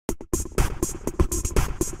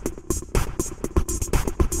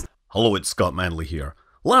Hello, it's Scott Manley here.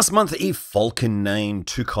 Last month, a Falcon 9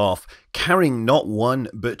 took off carrying not one,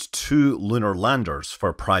 but two lunar landers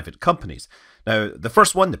for private companies. Now, the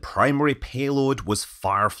first one, the primary payload, was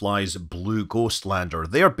Firefly's Blue Ghost lander.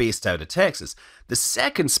 They're based out of Texas. The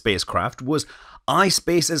second spacecraft was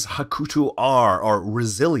iSpace's Hakuto R, or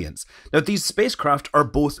Resilience. Now, these spacecraft are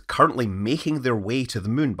both currently making their way to the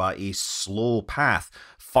moon by a slow path.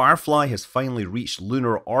 Firefly has finally reached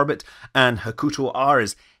lunar orbit, and Hakuto R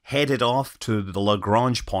is headed off to the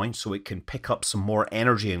Lagrange point so it can pick up some more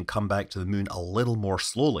energy and come back to the moon a little more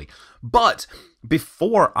slowly. But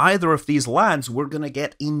before either of these lands, we're going to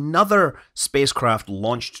get another spacecraft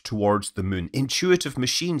launched towards the moon. Intuitive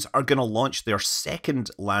Machines are going to launch their second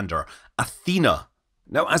lander, Athena.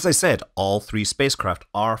 Now, as I said, all three spacecraft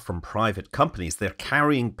are from private companies. They're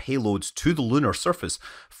carrying payloads to the lunar surface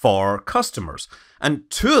for customers. And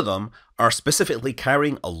two of them are specifically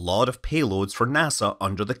carrying a lot of payloads for NASA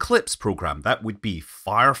under the CLPS program. That would be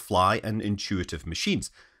Firefly and Intuitive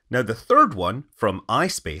Machines. Now, the third one, from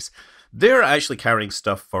iSpace, they're actually carrying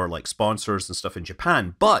stuff for like sponsors and stuff in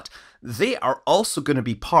Japan, but they are also going to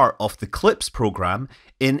be part of the CLPS program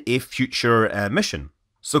in a future mission.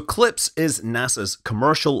 So CLPS is NASA's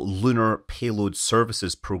Commercial Lunar Payload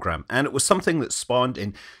Services program, and it was something that spawned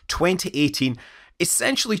in 2018,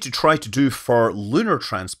 essentially to try to do for lunar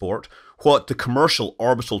transport what the Commercial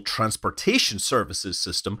Orbital Transportation Services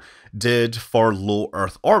system did for low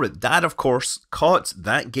Earth orbit. That, of course,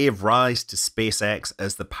 that gave rise to SpaceX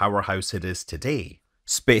as the powerhouse it is today.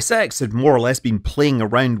 SpaceX had more or less been playing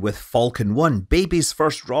around with Falcon 1, baby's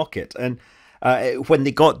first rocket, and when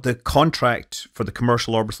they got the contract for the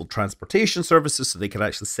Commercial Orbital Transportation Services so they could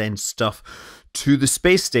actually send stuff to the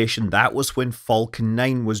space station, that was when Falcon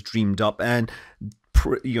 9 was dreamed up, and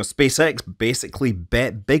SpaceX basically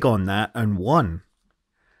bet big on that and won.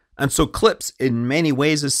 And so CLPS in many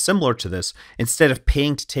ways is similar to this. Instead of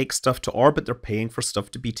paying to take stuff to orbit, they're paying for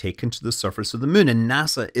stuff to be taken to the surface of the moon, and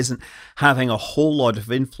NASA isn't having a whole lot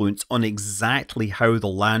of influence on exactly how the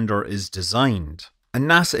lander is designed. And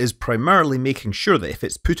NASA is primarily making sure that if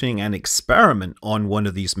it's putting an experiment on one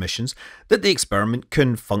of these missions, that the experiment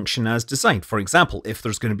can function as designed. For example, if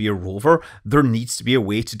there's going to be a rover, there needs to be a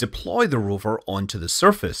way to deploy the rover onto the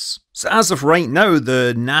surface. So as of right now,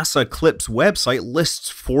 the NASA CLPS website lists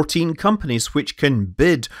 14 companies which can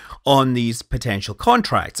bid on these potential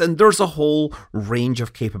contracts, and there's a whole range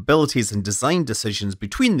of capabilities and design decisions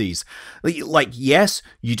between these. Like, yes,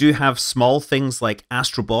 you do have small things like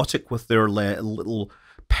Astrobotic with their little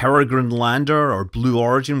Peregrine lander, or Blue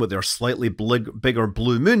Origin with their slightly bigger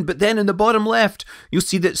blue moon, but then in the bottom left, you'll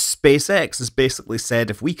see that SpaceX has basically said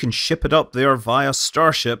if we can ship it up there via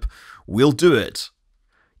Starship, we'll do it.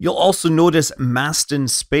 You'll also notice Maston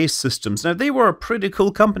Space Systems. Now, they were a pretty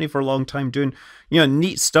cool company for a long time doing,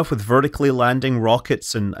 neat stuff with vertically landing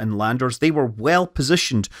rockets and landers. They were well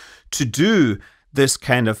positioned to do this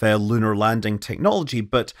kind of lunar landing technology,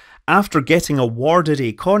 but after getting awarded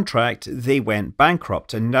a contract, they went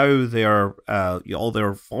bankrupt, and now all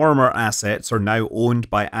their former assets are now owned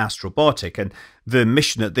by Astrobotic, and the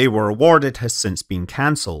mission that they were awarded has since been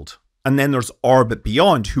cancelled. And then there's Orbit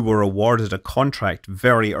Beyond, who were awarded a contract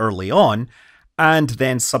very early on, and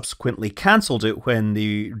then subsequently cancelled it when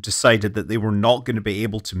they decided that they were not going to be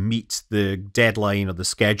able to meet the deadline or the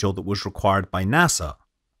schedule that was required by NASA.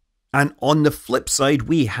 And on the flip side,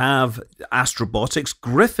 we have Astrobotic's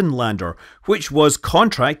Griffin lander, which was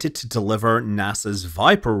contracted to deliver NASA's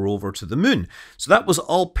Viper rover to the moon. So that was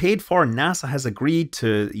all paid for. NASA has agreed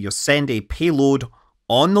to send a payload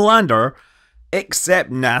on the lander, except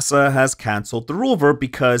NASA has cancelled the rover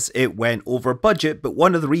because it went over budget. But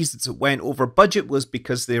one of the reasons it went over budget was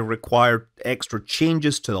because they required extra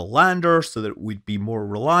changes to the lander so that it would be more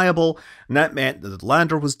reliable. And that meant that the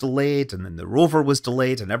lander was delayed, and then the rover was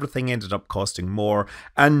delayed, and everything ended up costing more.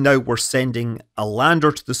 And now we're sending a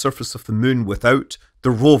lander to the surface of the moon without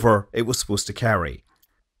the rover it was supposed to carry.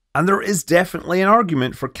 And there is definitely an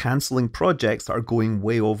argument for cancelling projects that are going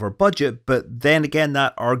way over budget, but then again,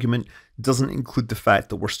 that argument doesn't include the fact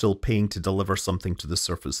that we're still paying to deliver something to the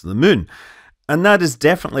surface of the moon. And that is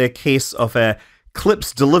definitely a case of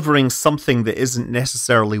CLPS delivering something that isn't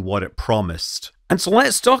necessarily what it promised. And so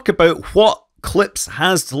let's talk about what CLPS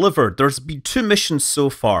has delivered. There's been two missions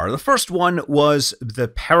so far. The first one was the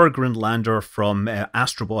Peregrine lander from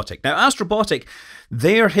Astrobotic. Now, Astrobotic,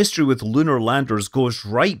 their history with lunar landers goes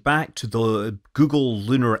right back to the Google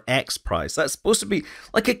Lunar X Prize. That's supposed to be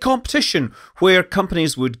like a competition where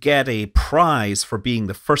companies would get a prize for being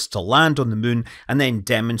the first to land on the moon and then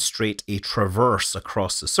demonstrate a traverse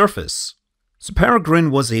across the surface. So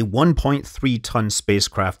Peregrine was a 1.3-ton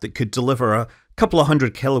spacecraft that could deliver couple of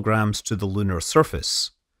 100 kilograms to the lunar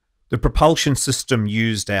surface. The propulsion system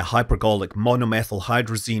used hypergolic monomethyl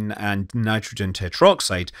hydrazine and nitrogen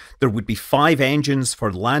tetroxide. There would be 5 engines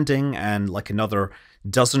for landing and like another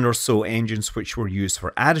dozen or so engines which were used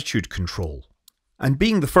for attitude control. And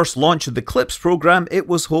being the first launch of the CLIPS program, it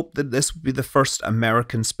was hoped that this would be the first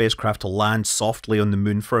American spacecraft to land softly on the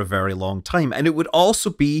moon for a very long time. And it would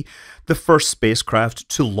also be the first spacecraft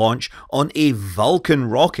to launch on a Vulcan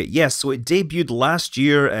rocket. Yes, so it debuted last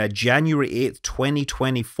year, January 8th,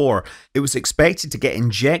 2024. It was expected to get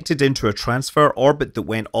injected into a transfer orbit that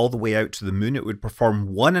went all the way out to the moon. It would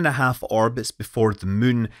perform 1.5 orbits before the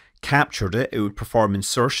moon captured it. It would perform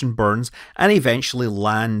insertion burns and eventually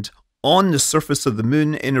land on the surface of the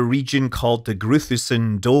moon in a region called the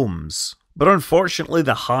Gruithuisen Domes. But unfortunately,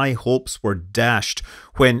 the high hopes were dashed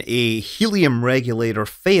when a helium regulator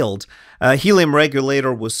failed. A helium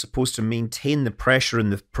regulator was supposed to maintain the pressure in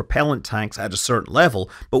the propellant tanks at a certain level,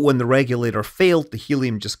 but when the regulator failed, the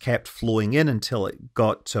helium just kept flowing in until it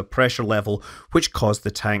got to a pressure level which caused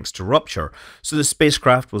the tanks to rupture. So the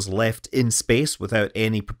spacecraft was left in space without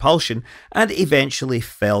any propulsion and eventually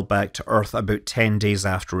fell back to Earth about 10 days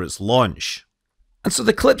after its launch. And so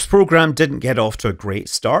the CLIPS program didn't get off to a great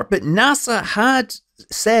start, but NASA had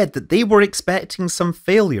said that they were expecting some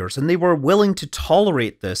failures and they were willing to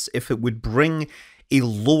tolerate this if it would bring a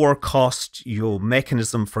lower cost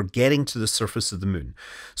mechanism for getting to the surface of the moon.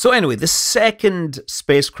 So anyway, the second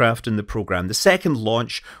spacecraft in the program, the second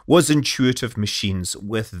launch, was Intuitive Machines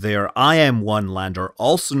with their IM-1 lander,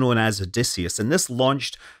 also known as Odysseus, and this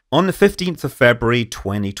launched on the 15th of February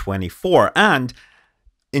 2024. And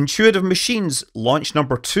Intuitive Machines launch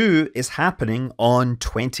number 2 is happening on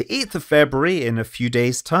 28th of February in a few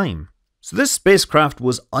days' time. So this spacecraft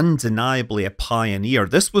was undeniably a pioneer.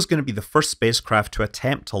 This was going to be the first spacecraft to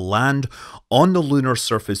attempt to land on the lunar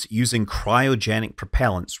surface using cryogenic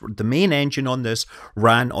propellants. The main engine on this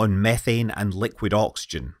ran on methane and liquid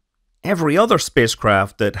oxygen. Every other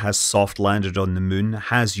spacecraft that has soft landed on the moon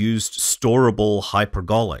has used storable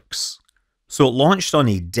hypergolics. So it launched on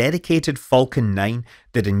a dedicated Falcon 9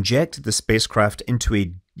 that injected the spacecraft into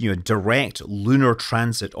a direct lunar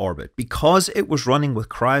transit orbit. Because it was running with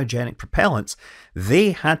cryogenic propellants,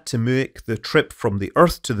 they had to make the trip from the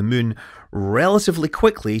Earth to the moon relatively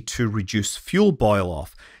quickly to reduce fuel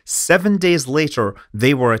boil-off. 7 days later,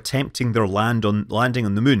 they were attempting their landing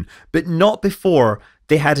on the moon, but not before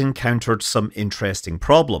they had encountered some interesting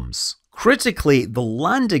problems. Critically, the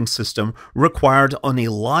landing system required on a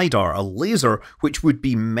LiDAR, a laser, which would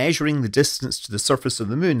be measuring the distance to the surface of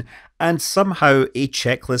the moon, and somehow a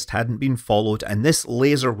checklist hadn't been followed, and this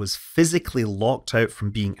laser was physically locked out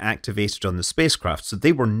from being activated on the spacecraft, so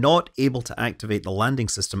they were not able to activate the landing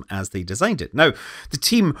system as they designed it. Now, the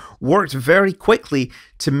team worked very quickly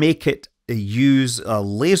to make it use a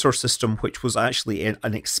laser system which was actually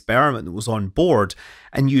an experiment that was on board,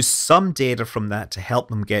 and use some data from that to help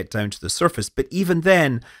them get down to the surface. But even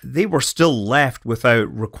then, they were still left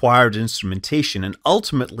without required instrumentation, and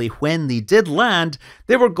ultimately when they did land,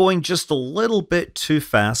 they were going just a little bit too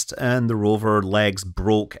fast and the rover legs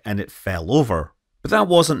broke and it fell over. But that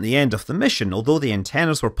wasn't the end of the mission. Although the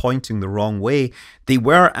antennas were pointing the wrong way, they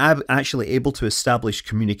were actually able to establish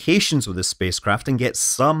communications with the spacecraft and get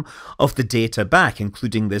some of the data back,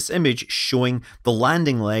 including this image showing the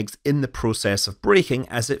landing legs in the process of breaking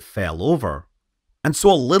as it fell over. And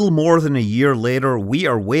so a little more than a year later, we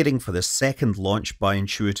are waiting for the second launch by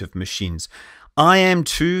Intuitive Machines.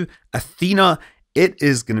 IM-2, Athena, it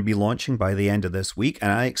is going to be launching by the end of this week,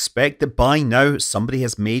 and I expect that by now somebody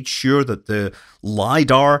has made sure that the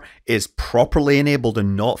LiDAR is properly enabled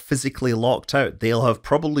and not physically locked out. They'll have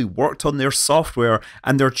probably worked on their software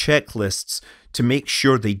and their checklists to make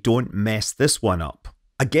sure they don't mess this one up.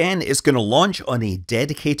 Again, it's going to launch on a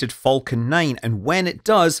dedicated Falcon 9, and when it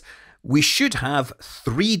does, we should have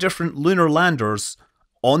 3 different lunar landers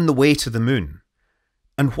on the way to the moon.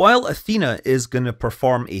 And while Athena is going to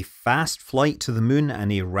perform a fast flight to the moon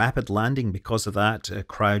and a rapid landing because of that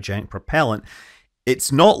cryogenic propellant,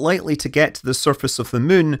 it's not likely to get to the surface of the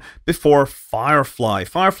moon before Firefly.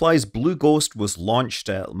 Firefly's Blue Ghost was launched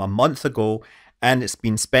a month ago, and it's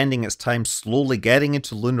been spending its time slowly getting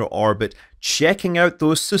into lunar orbit, checking out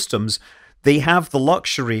those systems. They have the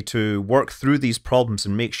luxury to work through these problems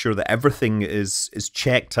and make sure that everything is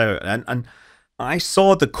checked out. And I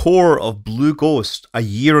saw the core of Blue Ghost a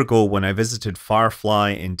year ago when I visited Firefly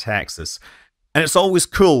in Texas. And it's always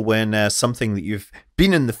cool when something that you've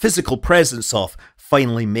been in the physical presence of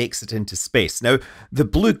finally makes it into space. Now, the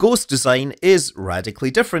Blue Ghost design is radically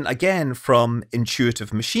different, again, from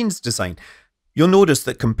Intuitive Machines design. You'll notice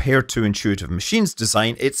that compared to Intuitive Machines'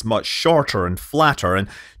 design, it's much shorter and flatter, and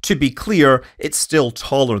to be clear, it's still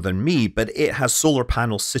taller than me, but it has solar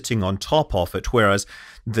panels sitting on top of it, whereas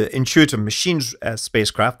the Intuitive Machines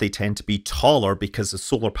spacecraft, they tend to be taller because the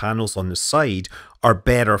solar panels on the side are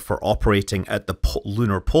better for operating at the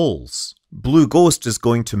lunar poles. Blue Ghost is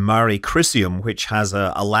going to Mare Crisium, which has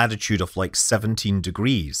a latitude of like 17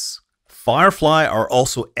 degrees. Firefly are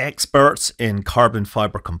also experts in carbon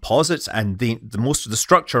fiber composites, and the most of the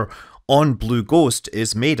structure on Blue Ghost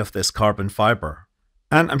is made of this carbon fiber.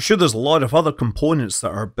 And I'm sure there's a lot of other components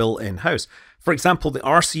that are built in-house. For example, the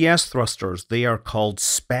RCS thrusters, they are called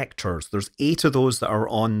Spectres. There's 8 of those that are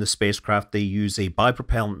on the spacecraft. They use a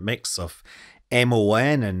bipropellant mix of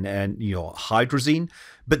MON and hydrazine.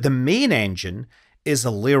 But the main engine is a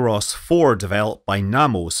Leros 4 developed by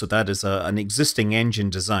Namo, so that is an existing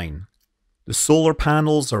engine design. The solar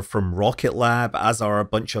panels are from Rocket Lab, as are a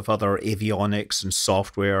bunch of other avionics and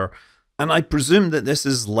software. And I presume that this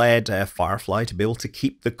has led Firefly to be able to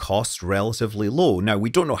keep the costs relatively low. Now, we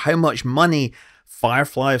don't know how much money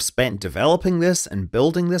Firefly have spent developing this and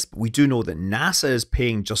building this, but we do know that NASA is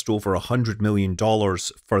paying just over $100 million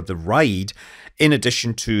for the ride, in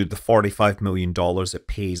addition to the $45 million it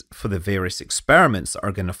pays for the various experiments that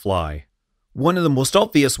are going to fly. One of the most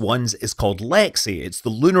obvious ones is called Lexi. It's the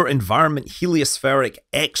Lunar Environment Heliospheric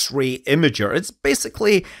X-ray Imager. It's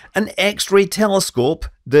basically an X-ray telescope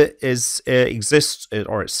that exists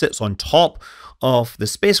or it sits on top of the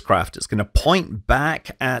spacecraft. It's going to point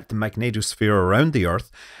back at the magnetosphere around the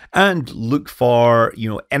Earth and look for,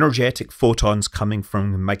 energetic photons coming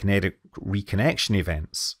from magnetic reconnection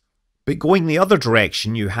events. But going the other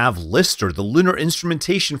direction, you have LISTER, the Lunar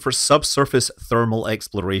Instrumentation for Subsurface Thermal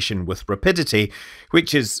Exploration with Rapidity,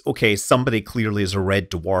 which is, okay, somebody clearly is a Red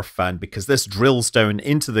Dwarf fan because this drills down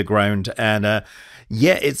into the ground and,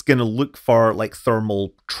 it's going to look for like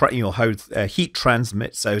thermal, how heat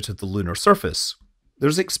transmits out of the lunar surface.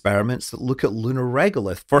 There's experiments that look at lunar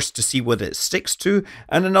regolith, first to see what it sticks to,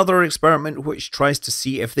 and another experiment which tries to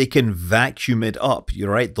see if they can vacuum it up,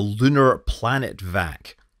 the lunar planet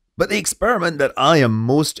vac. But the experiment that I am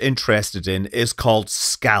most interested in is called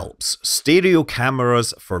SCALPS, Stereo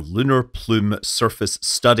Cameras for Lunar Plume Surface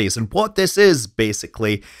Studies. And what this is,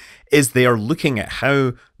 basically, is they are looking at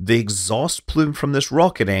how the exhaust plume from this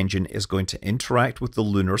rocket engine is going to interact with the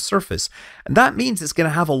lunar surface. And that means it's going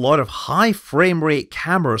to have a lot of high frame rate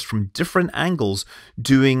cameras from different angles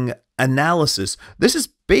doing analysis. This is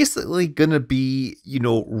basically going to be,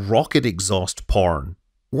 rocket exhaust porn.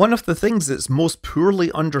 One of the things that's most poorly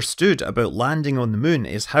understood about landing on the moon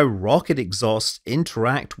is how rocket exhausts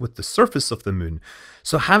interact with the surface of the moon.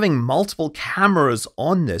 So having multiple cameras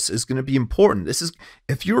on this is going to be important.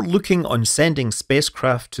 If you're looking on sending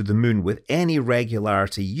spacecraft to the moon with any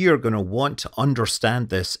regularity, you're going to want to understand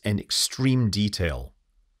this in extreme detail.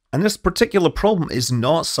 And this particular problem is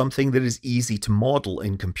not something that is easy to model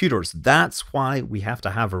in computers. That's why we have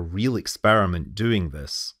to have a real experiment doing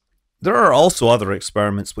this. There are also other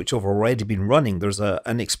experiments which have already been running. There's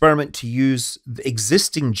an experiment to use the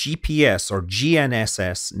existing GPS or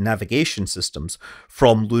GNSS navigation systems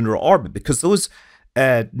from lunar orbit, because those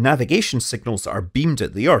navigation signals are beamed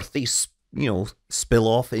at the Earth. They spill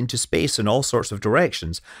off into space in all sorts of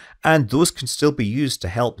directions, and those can still be used to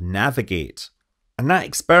help navigate. And that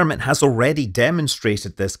experiment has already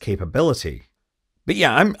demonstrated this capability. But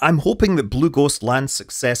yeah, I'm hoping that Blue Ghost lands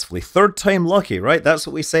successfully. Third time lucky, right? That's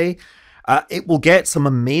what we say. It will get some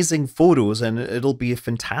amazing photos and it'll be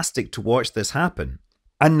fantastic to watch this happen.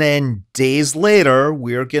 And then days later,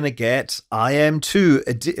 we're going to get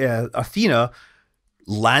IM-2 Athena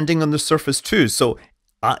landing on the surface too. So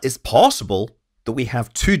it's possible that we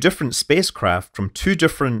have 2 different spacecraft from 2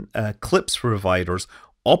 different CLPS providers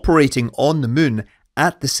operating on the moon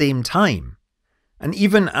at the same time. And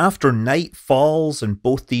even after night falls and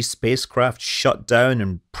both these spacecraft shut down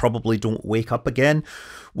and probably don't wake up again,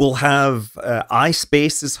 we'll have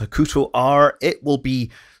iSpace's Hakuto R. It will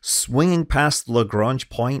be swinging past the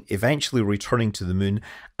Lagrange point, eventually returning to the moon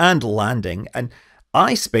and landing. And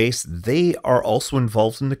iSpace, they are also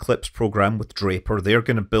involved in the CLPS program with Draper. They're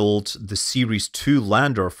going to build the Series 2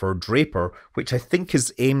 lander for Draper, which I think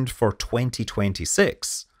is aimed for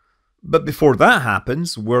 2026. But before that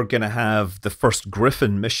happens, we're going to have the first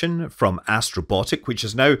Griffin mission from Astrobotic, which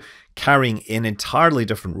is now carrying an entirely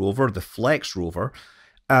different rover, the Flex rover.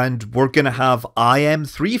 And we're going to have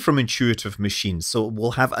IM-3 from Intuitive Machines. So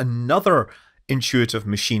we'll have another Intuitive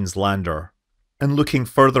Machines lander. And looking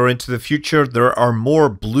further into the future, there are more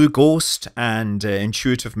Blue Ghost and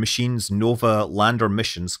Intuitive Machines Nova lander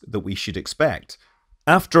missions that we should expect.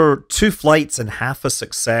 After 2 flights and half a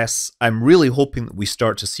success, I'm really hoping that we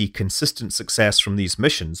start to see consistent success from these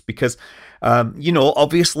missions because,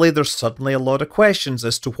 obviously there's suddenly a lot of questions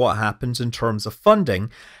as to what happens in terms of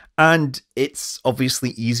funding, and it's obviously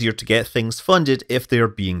easier to get things funded if they're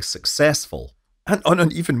being successful. And on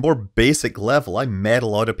an even more basic level, I met a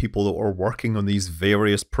lot of people that were working on these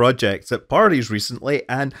various projects at parties recently,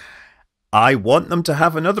 and I want them to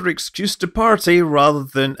have another excuse to party rather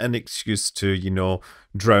than an excuse to,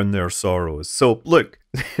 drown their sorrows. So, look,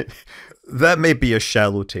 that may be a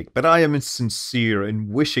shallow take, but I am sincere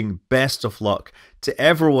in wishing best of luck to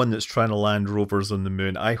everyone that's trying to land rovers on the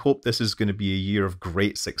moon. I hope this is going to be a year of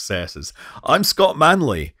great successes. I'm Scott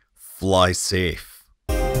Manley. Fly safe.